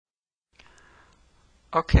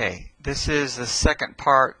Okay, this is the second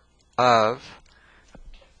part of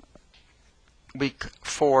week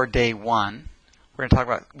 4, day 1. We're going to talk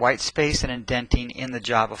about white space and indenting in the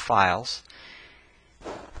Java files.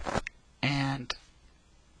 And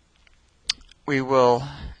we will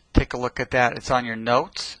take a look at that. It's on your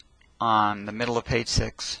notes on the middle of page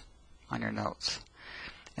 6 on your notes.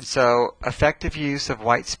 And so effective use of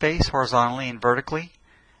white space horizontally and vertically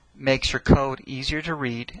makes your code easier to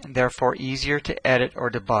read and therefore easier to edit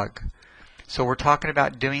or debug. So we're talking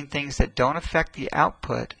about doing things that don't affect the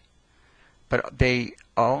output, but they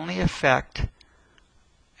only affect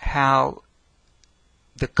how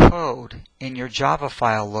the code in your Java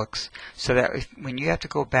file looks, so that when you have to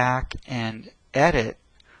go back and edit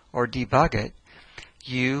or debug it,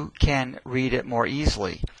 you can read it more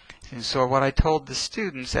easily. And so what I told the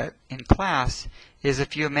students in class is,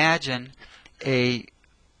 if you imagine a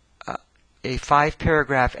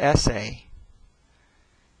 5-paragraph essay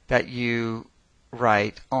that you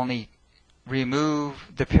write, only remove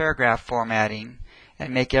the paragraph formatting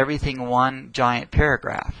and make everything one giant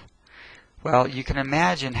paragraph. Well, you can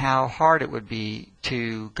imagine how hard it would be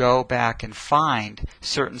to go back and find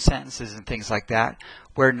certain sentences and things like that,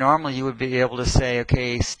 where normally you would be able to say,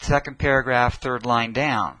 okay, second paragraph, third line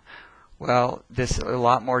down. Well, this is a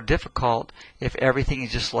lot more difficult if everything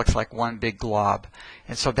just looks like one big glob.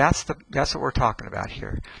 And so that's what we're talking about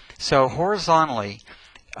here. So horizontally,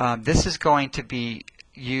 this is going to be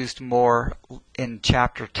used more in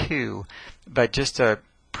chapter 2, but just a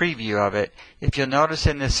preview of it. If you'll notice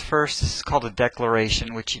in this first, this is called a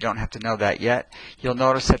declaration, which you don't have to know that yet. You'll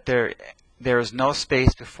notice that there is no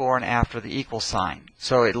space before and after the equal sign,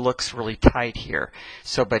 so it looks really tight here.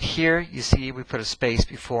 So, but here you see we put a space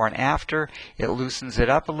before and after. It loosens it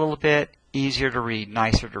up a little bit, easier to read,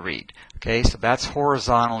 nicer to read. Okay, so that's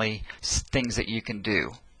horizontally things that you can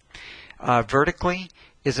do. Vertically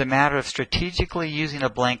is a matter of strategically using a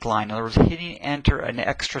blank line. In other words, hitting enter an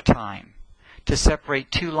extra time to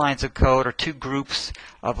separate two lines of code or two groups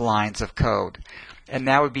of lines of code. And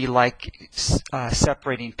that would be like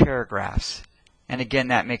separating paragraphs. And again,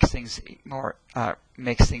 that makes things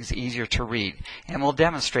easier to read. And we'll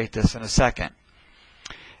demonstrate this in a second.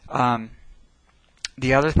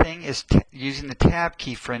 The other thing is using the tab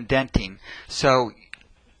key for indenting. So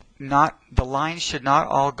the lines should not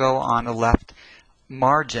all go on the left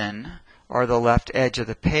margin or the left edge of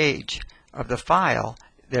the page of the file.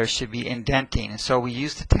 There should be indenting, and so we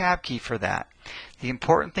use the tab key for that. The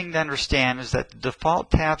important thing to understand is that the default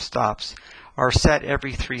tab stops are set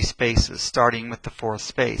every 3 spaces, starting with the 4th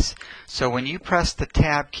space. So when you press the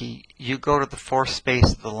tab key, you go to the 4th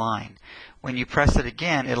space of the line. When you press it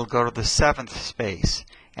again, it'll go to the 7th space,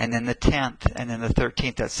 and then the 10th, and then the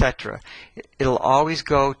 13th, etc. It'll always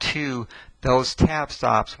go to those tab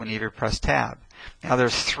stops when you press tab. Now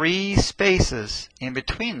there's 3 spaces in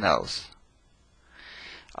between those.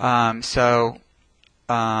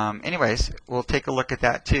 Anyways, we'll take a look at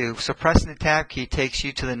that too. So pressing the tab key takes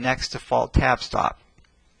you to the next default tab stop.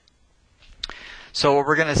 So what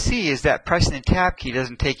we're going to see is that pressing the tab key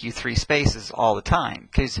doesn't take you 3 spaces all the time,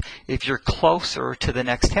 because if you're closer to the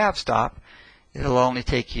next tab stop, it'll only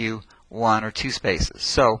take you 1 or 2 spaces.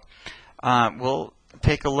 So we'll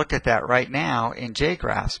take a look at that right now in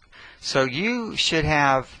JGrasp. So you should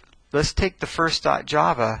have, let's take the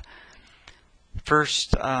first.java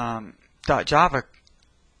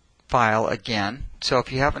file again. So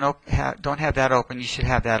if you don't have that open, you should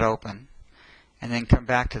have that open, and then come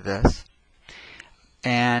back to this.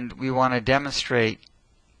 And we want to demonstrate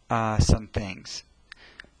some things.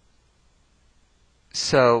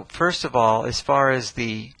 So first of all, as far as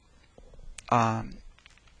the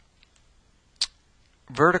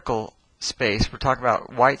vertical space, we're talking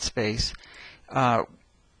about white space.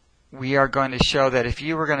 We are going to show that if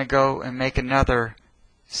you were going to go and make another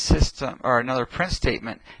system or another print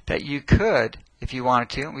statement, that you could, if you wanted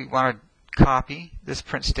to, we want to copy this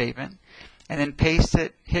print statement and then paste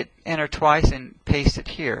it, hit enter twice and paste it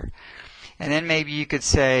here. And then maybe you could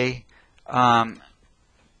say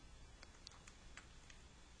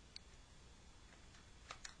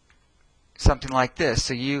something like this.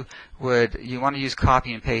 So you want to use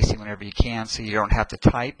copy and pasting whenever you can, so you don't have to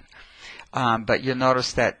type. But you'll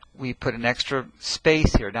notice that we put an extra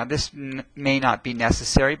space here. Now this may not be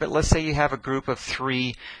necessary, but let's say you have a group of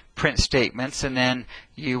 3 print statements, and then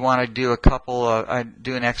you want to do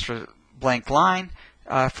do an extra blank line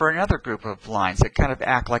for another group of lines that kind of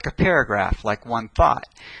act like a paragraph, like one thought.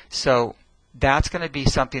 So that's going to be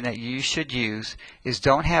something that you should use, is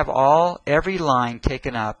don't have every line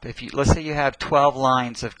taken up. Let's say you have 12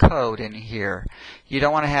 lines of code in here, you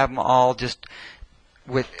don't want to have them all just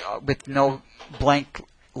with no blank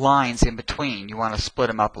lines in between. You want to split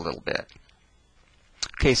them up a little bit.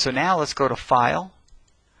 Okay, so now let's go to File,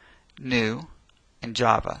 New, and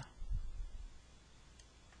Java.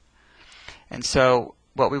 And so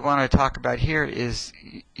what we want to talk about here is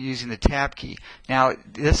using the tab key. Now,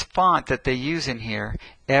 this font that they use in here,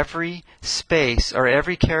 every space or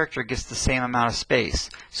every character gets the same amount of space.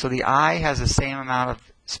 So the I has the same amount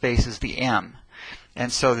of space as the M.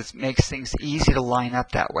 And so this makes things easy to line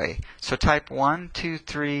up that way. So type 1, 2,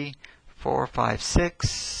 3, 4, 5, 6,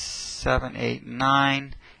 7, 8,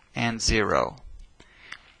 9, and 0.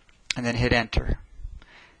 And then hit Enter.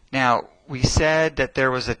 Now, we said that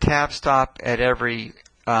there was a tab stop at every,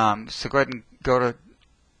 so go ahead and go to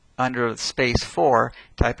under space 4,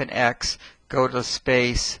 type an X, go to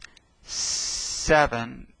space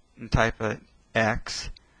 7 and type an X,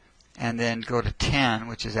 and then go to 10,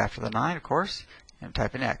 which is after the 9, of course, and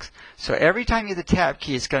type an X. So every time you hit the tab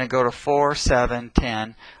key, it's going to go to 4, 7,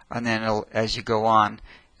 10, and then it'll, as you go on,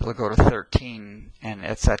 it'll go to 13, and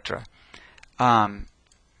etc.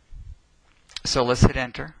 So let's hit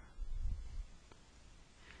Enter.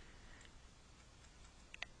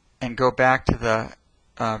 And go back to the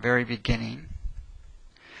very beginning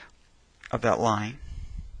of that line.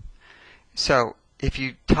 So if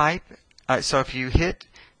you type, if you hit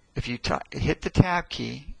the tab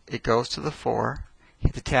key, it goes to the 4.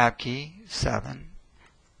 Hit the tab key, 7,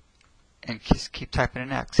 and just keep typing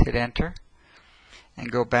an X. Hit Enter,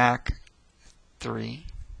 and go back 3.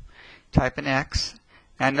 Type an X.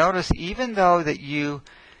 Now notice, even though that you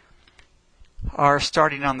are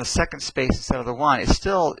starting on the second space instead of the 1,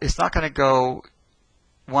 it's not going to go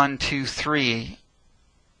 1, 2, 3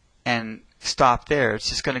 and stop there. It's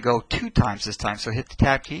just going to go 2 times this time. So hit the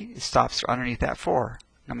tab key, it stops underneath that 4,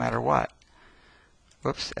 no matter what.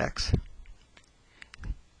 Whoops, X.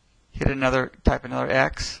 Hit another, type another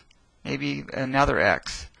X, maybe another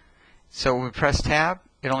X. So when we press tab,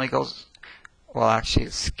 it only goes, well actually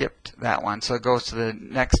it skipped that one, so it goes to the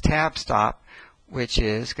next tab stop, which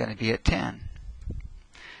is going to be at 10.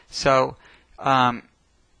 So now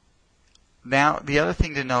the other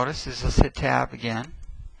thing to notice is, let's hit tab again,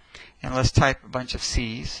 and let's type a bunch of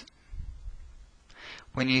C's.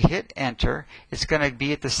 When you hit Enter, it's going to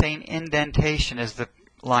be at the same indentation as the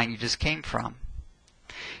line you just came from.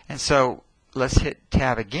 And so let's hit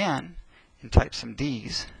tab again and type some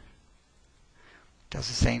D's. Does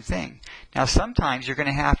the same thing. Now sometimes you're going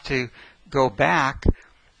to have to go back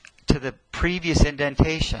to the previous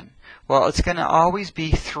indentation. Well, it's going to always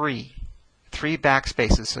be 3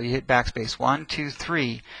 backspaces. So you hit backspace 1, 2,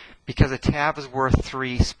 3, because a tab is worth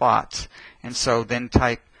 3 spots. And so then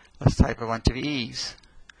let's type a bunch of E's.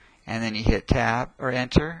 And then you hit tab or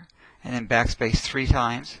Enter, and then backspace 3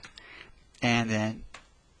 times, and then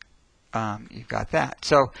you've got that.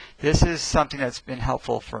 So this is something that's been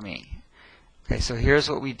helpful for me. Okay, so here's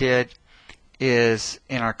what we did is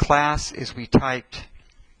in our class is we typed,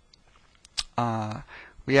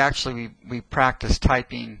 we practiced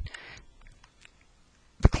typing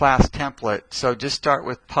the class template. So just start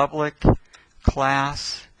with public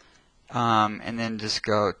class and then just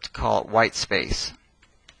go to call it white space.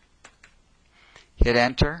 Hit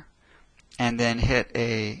Enter, and then hit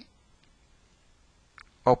a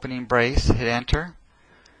opening brace, hit Enter.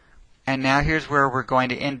 And now here's where we're going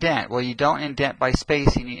to indent. Well, you don't indent by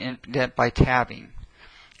spacing, you indent by tabbing.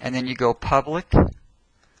 And then you go public,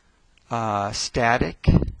 static,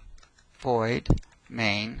 void,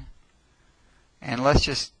 main. And let's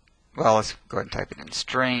just, well, let's go ahead and type it in.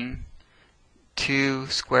 String, 2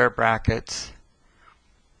 square brackets,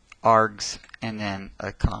 args, and then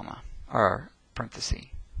a comma, or parenthesis.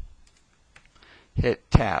 Hit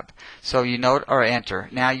tab. So you note, or Enter.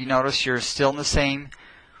 Now you notice you're still in the same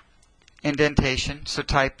indentation. So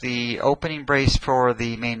type the opening brace for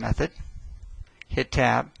the main method. Hit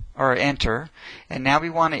tab or Enter. And now we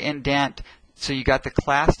want to indent. So you got the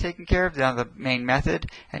class taken care of, now the main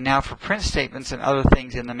method, and now for print statements and other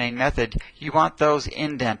things in the main method, you want those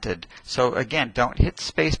indented. So again, don't hit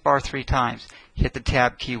spacebar 3 times. Hit the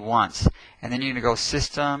tab key once. And then you're going to go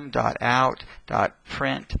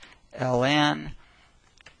system.out.println,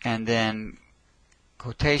 and then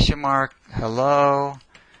quotation mark, hello,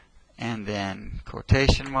 and then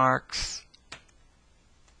quotation marks,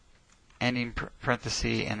 ending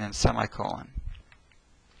parenthesis, and then semicolon.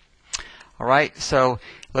 All right, so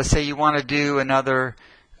let's say you want to do another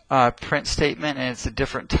print statement, and it's a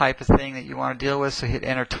different type of thing that you want to deal with, so hit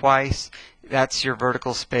Enter twice. That's your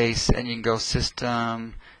vertical space, and you can go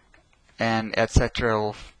system and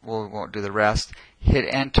etc. We won't do the rest.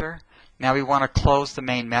 Hit Enter. Now we want to close the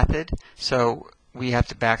main method, so we have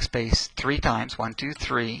to backspace 3 times, 1, 2,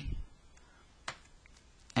 3,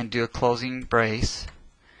 and do a closing brace,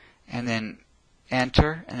 and then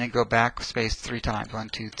enter, and then go backspace 3 times, 1,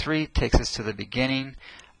 2, 3, takes us to the beginning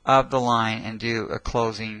of the line and do a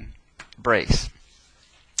closing brace.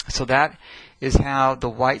 So that is how the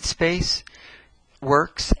white space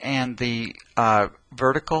works, and the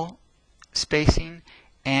vertical spacing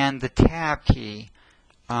and the tab key,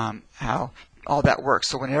 how all that works.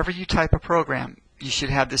 So whenever you type a program, you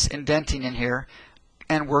should have this indenting in here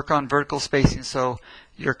and work on vertical spacing so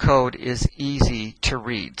your code is easy to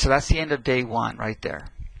read. So that's the end of day 1 right there.